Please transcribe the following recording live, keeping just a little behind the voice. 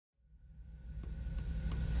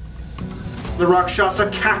The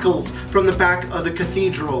Rakshasa cackles from the back of the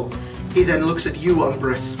cathedral. He then looks at you,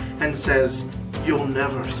 Umbrus, and says, "You'll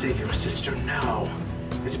never save your sister now,"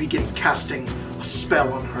 as he begins casting a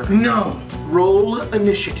spell on her. No! Roll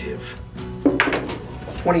initiative.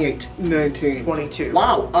 28. 19. 22.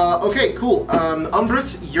 Wow, okay, cool.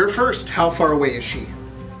 Umbrus, you're first. How far away is she?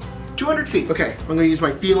 200 feet. Okay, I'm gonna use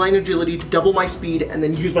my feline agility to double my speed and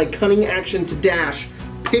then use my cunning action to dash,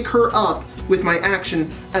 pick her up with my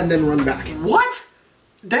action, and then run back. What?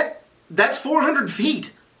 That's 400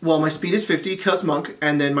 feet. Well, my speed is 50 because monk,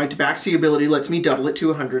 and then my tabaxi ability lets me double it to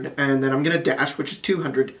 100, and then I'm gonna dash, which is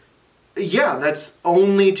 200. Yeah, that's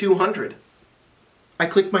only 200. I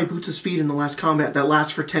clicked my boots of speed in the last combat. That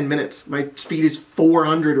lasts for 10 minutes. My speed is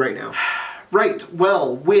 400 right now. Right,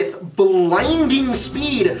 well, with blinding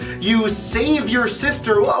speed, you save your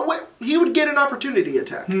sister. He would get an opportunity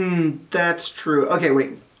attack. That's true. Okay,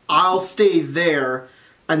 wait. I'll stay there,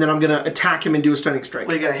 and then I'm gonna attack him and do a stunning strike.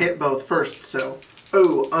 Well, you gotta hit both first, so...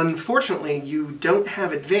 Oh, unfortunately, you don't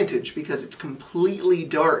have advantage because it's completely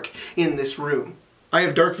dark in this room. I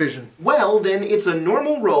have dark vision. Well, then it's a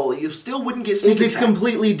normal roll. You still wouldn't get sneak If it's attack.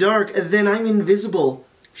 completely dark, then I'm invisible.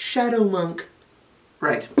 Shadow monk.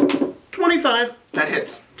 Right. 25. That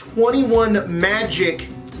hits. 21 magic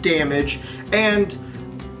damage, and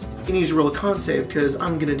he needs to roll a con save because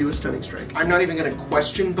I'm gonna do a stunning strike. I'm not even gonna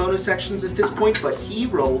question bonus actions at this point, but he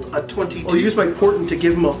rolled a 22. I'll use my portent to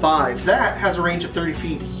give him a 5. That has a range of 30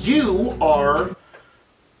 feet. You are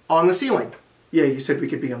on the ceiling. Yeah, you said we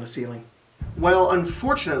could be on the ceiling. Well,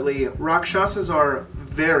 unfortunately, Rakshasas are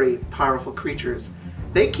very powerful creatures.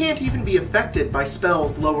 They can't even be affected by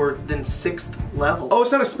spells lower than 6th level. Oh,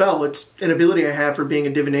 it's not a spell. It's an ability I have for being a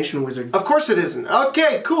divination wizard. Of course it isn't.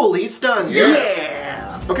 Okay, cool. He's stunned.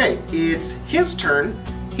 Yeah! Okay, it's his turn.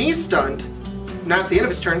 He's stunned. Now it's the end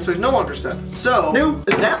of his turn, so he's no longer stunned. So... No,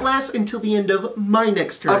 that lasts until the end of my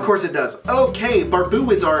next turn. Of course it does. Okay, Barbu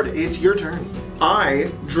Wizard, it's your turn.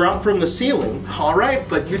 I drop from the ceiling. Alright,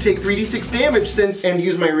 but you take 3d6 damage since... And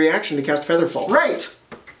use my reaction to cast Featherfall. Right!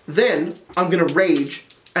 Then, I'm gonna rage,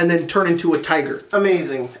 and then turn into a tiger.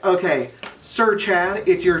 Amazing. Okay, Sir Chad,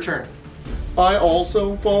 it's your turn. I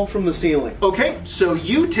also fall from the ceiling. Okay, so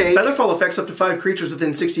you take... Featherfall affects up to 5 creatures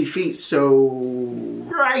within 60 feet, so...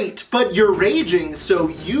 Right, but you're raging, so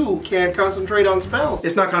you can't concentrate on spells.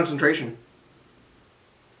 It's not concentration.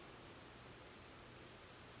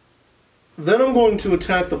 Then I'm going to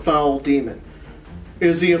attack the foul demon.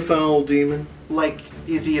 Is he a foul demon? Like,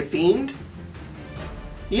 is he a fiend?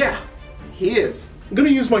 Yeah, he is. I'm going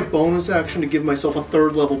to use my bonus action to give myself a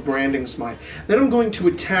 3rd level branding smite. Then I'm going to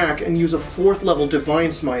attack and use a 4th level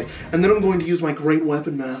divine smite. And then I'm going to use my great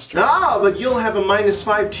weapon master. Ah, but you'll have a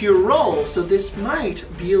 -5 to your roll, so this might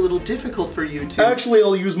be a little difficult for you to... Actually,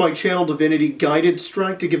 I'll use my channel divinity guided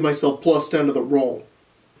strike to give myself +10 to the roll.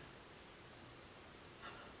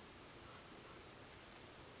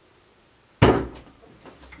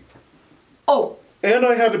 Oh, and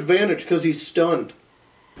I have advantage because he's stunned.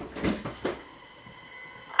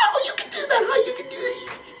 Oh, you can do that, huh? You can do that. You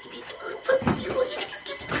can just give me some pussy. You can just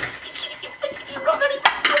give me some pussy. You roll not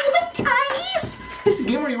even roll the dice. This is a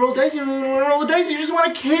game where you roll dice. You don't even want to roll the dice. You just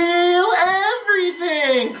want to kill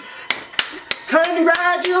everything.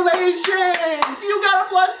 Congratulations! You got a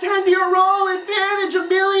 +10 to your roll, advantage a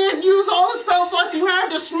million. Use all the spell slots you have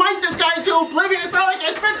to smite this guy into oblivion. It's not like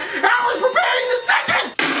I spent hours preparing this session!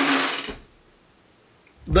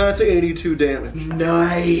 That's 82 damage.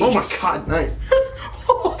 Nice. Oh my god, nice.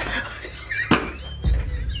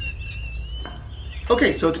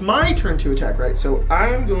 Okay, so it's my turn to attack, right? So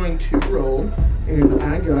I'm going to roll, and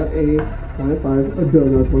I got a 25, a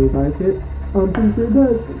donut 25 hit. I'm pretty sure it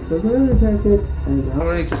does. So my other attack hit, and now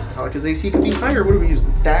I just thought his AC could be higher. What do we use?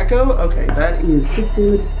 Thaco? Okay, that is 6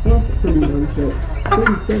 damage plus 31 hit.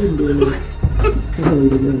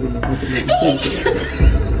 37 damage.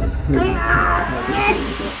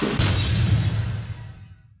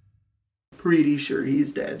 Pretty sure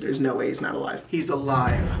he's dead. There's no way he's not alive. He's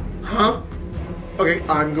alive. Huh? Okay,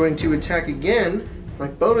 I'm going to attack again. My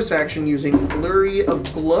bonus action using Flurry of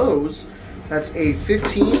Blows. That's a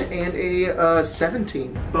 15 and a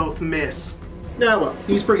 17. Both miss. Nah, well,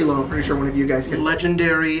 he's pretty low. I'm pretty sure one of you guys can.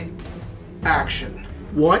 Legendary action.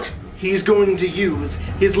 What? He's going to use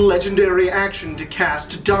his legendary action to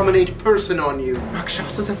cast Dominate Person on you.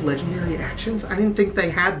 Rakshasas have legendary actions? I didn't think they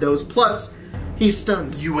had those. Plus, he's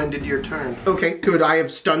stunned. You ended your turn. Okay, could I have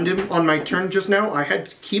stunned him on my turn just now? I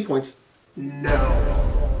had key points. No.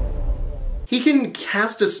 He can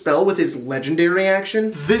cast a spell with his legendary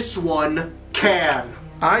action? This one can.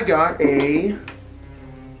 I got a...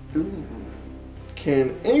 Ooh.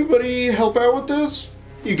 Can anybody help out with this?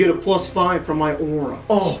 You get a +5 from my aura.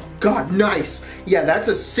 Oh, God, nice. Yeah, that's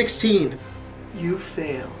a 16. You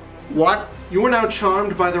fail. What? You are now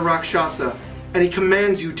charmed by the Rakshasa, and he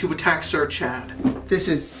commands you to attack Sir Chad. This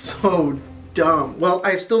is so dumb. Well,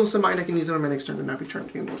 I have still some mind I can use it on my next turn to not be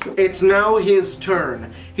charmed anymore. So it's now his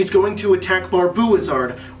turn. He's going to attack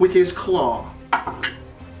Barbuazard with his claw.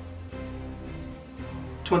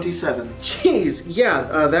 27. Jeez,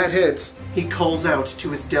 yeah, that hits. He calls out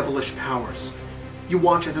to his devilish powers. You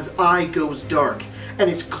watch as his eye goes dark, and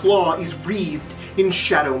his claw is wreathed in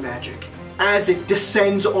shadow magic. As it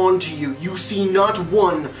descends onto you, you see not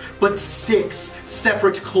one, but 6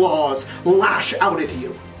 separate claws lash out at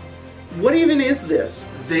you. What even is this?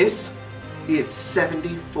 This is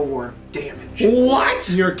 74 damage. What?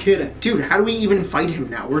 You're kidding. Dude, how do we even fight him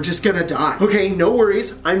now? We're just gonna die. Okay, no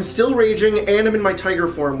worries. I'm still raging, and I'm in my tiger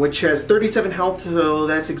form, which has 37 health, so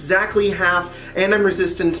that's exactly half, and I'm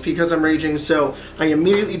resistant because I'm raging, so I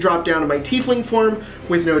immediately drop down to my tiefling form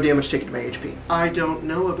with no damage taken to my HP. I don't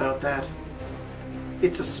know about that.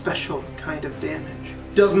 It's a special kind of damage.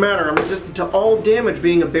 Doesn't matter, I'm resistant to all damage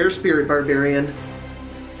being a bear spirit barbarian.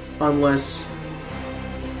 Unless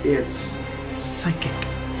it's psychic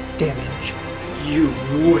damage. You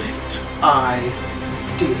wouldn't. I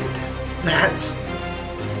did. That's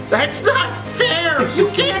not fair! You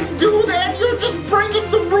can't do that! You're just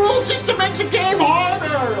breaking the rules just to make the game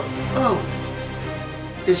harder! Oh.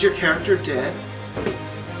 Is your character dead?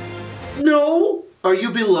 No! Are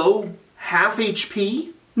you below half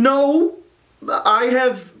HP? No! I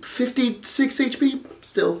have 56 HP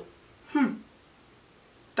still.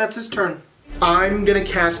 That's his turn. I'm gonna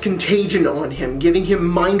cast Contagion on him, giving him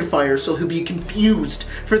Mind Fire so he'll be confused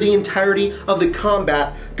for the entirety of the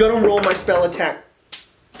combat. Gonna roll my spell attack.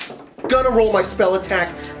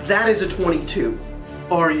 That is a 22.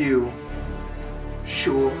 Are you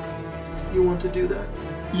sure you want to do that?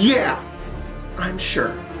 Yeah, I'm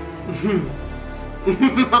sure.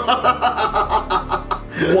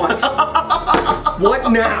 What?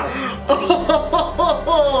 What now?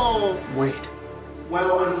 Wait.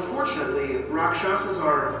 Well, unfortunately, Rakshasas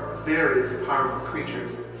are very powerful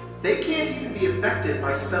creatures. They can't even be affected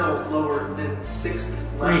by spells lower than 6th,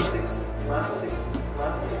 less 6th, less 6th,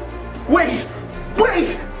 less 6th.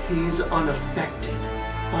 Wait! He's unaffected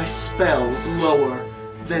by spells lower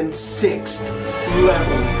than 6th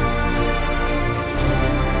level.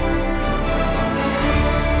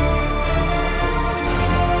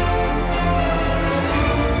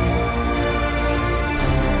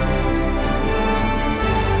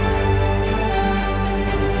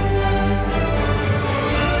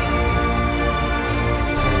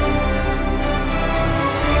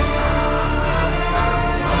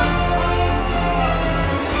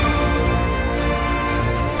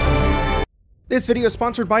 This video is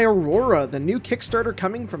sponsored by Aurora, the new Kickstarter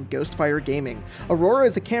coming from Ghostfire Gaming. Aurora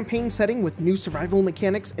is a campaign setting with new survival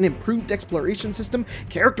mechanics, an improved exploration system,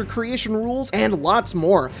 character creation rules, and lots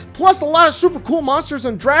more. Plus a lot of super cool monsters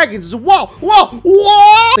and dragons. Whoa!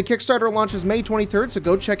 The Kickstarter launches May 23rd, so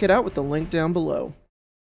go check it out with the link down below.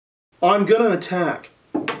 I'm gonna attack.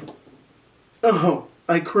 Oh,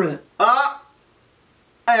 I crit.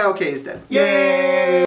 Okay, he's dead. Yay!